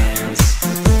your hands.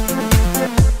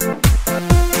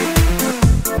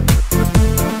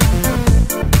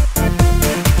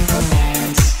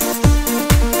 Hands.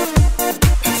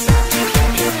 It's time to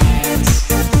clap your hands.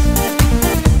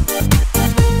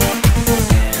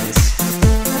 Hands.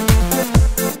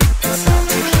 It's time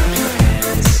to clap your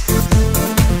hands.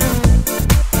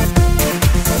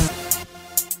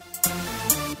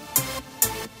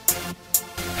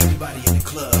 Everybody in the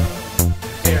club.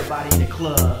 Everybody in the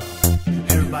club.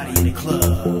 Everybody in the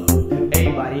club.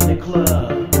 Everybody in the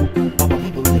club. All my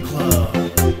people in the club.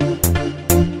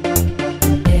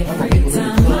 Every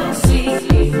time I see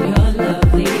your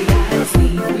lovely eyes, the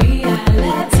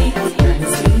reality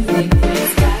turns to liquid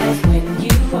skies. When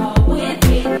you are with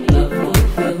me, love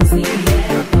fulfills the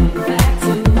air. Come back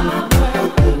to my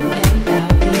world and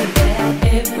I'll be there.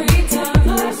 Every time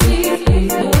I see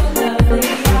your lovely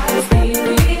eyes, the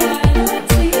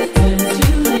reality turns to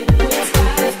liquid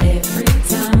skies. Every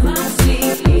time I see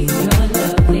your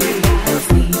lovely eyes,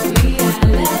 the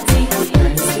reality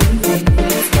turns to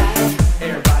liquid skies.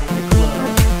 Everybody in the club.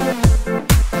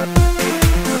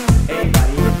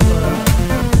 Everybody in the club.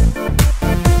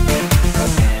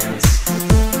 Hands.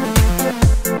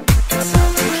 It's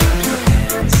time to clap your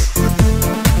hands.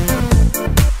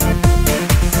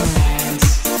 Hands.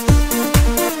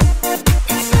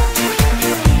 It's time to clap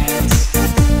your hands. Hands.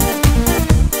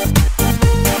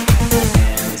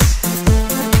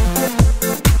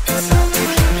 It's time to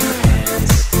clap your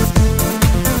hands.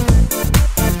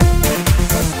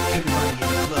 Everybody in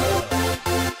the club.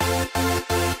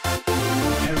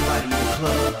 Everybody in the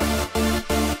club.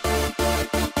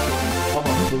 All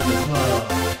my people in the club.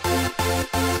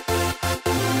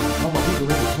 All my people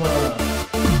in the club.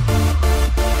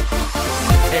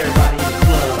 Everybody in the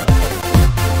club.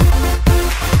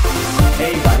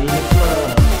 Everybody in the club.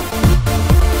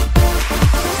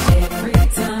 Every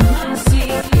time I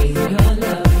see your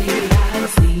lovely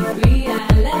eyes, the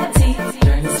reality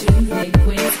turns to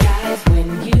liquid skies. When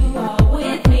you are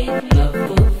with me, love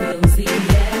fulfills the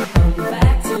air. Come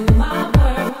back to my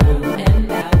world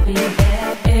and I'll be there.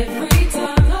 Every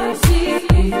time I see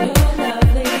your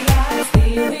lovely eyes, the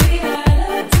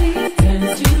reality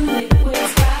turns to liquid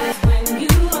skies. When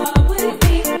you are with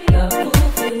me, love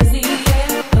fulfills the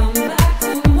air. Come back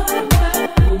to my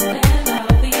world and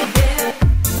I'll be there.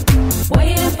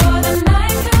 Waiting for the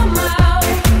night come out.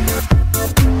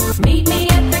 Meet me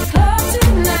at the club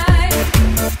tonight.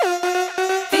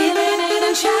 Feeling it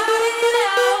and shouting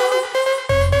out.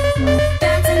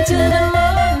 Dancing till the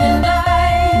morning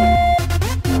light.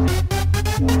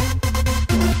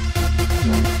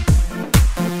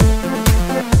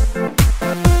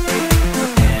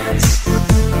 Hands.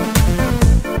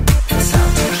 It's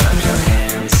time to clap your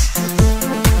hands.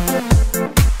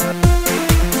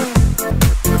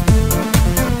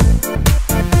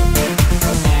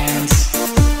 Hands.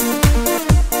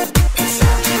 It's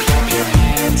time to clap your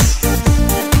hands.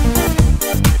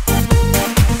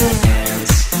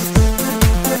 Hands.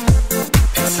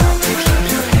 It's time to clap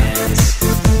your hands.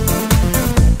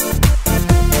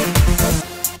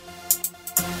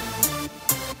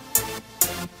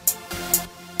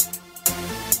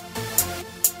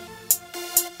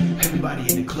 Everybody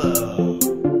in the club.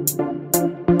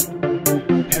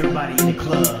 Everybody in the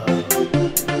club.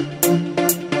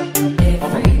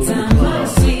 Every time I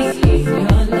see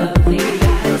your lovely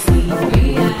eyes, the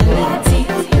reality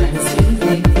turns to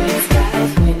liquid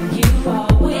skies. When you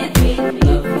are with me,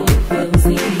 love fulfills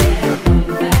the air. Come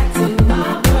back to my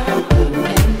world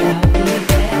and I'll be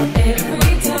there.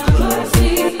 Every time I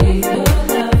see your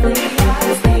lovely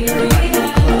eyes, the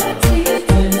reality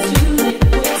turns to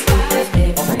liquid skies.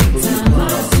 Every time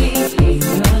I see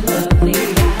your lovely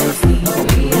eyes, the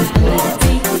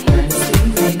reality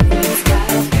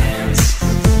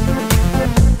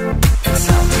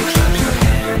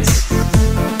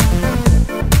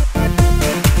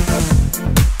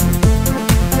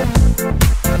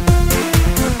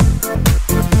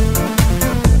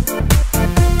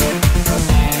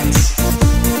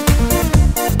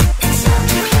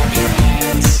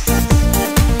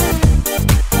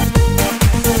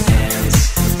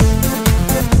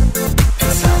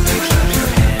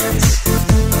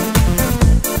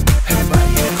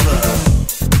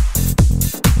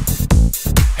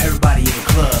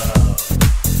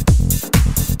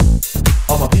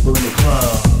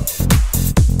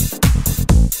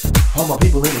All my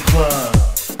people in the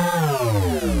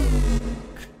club.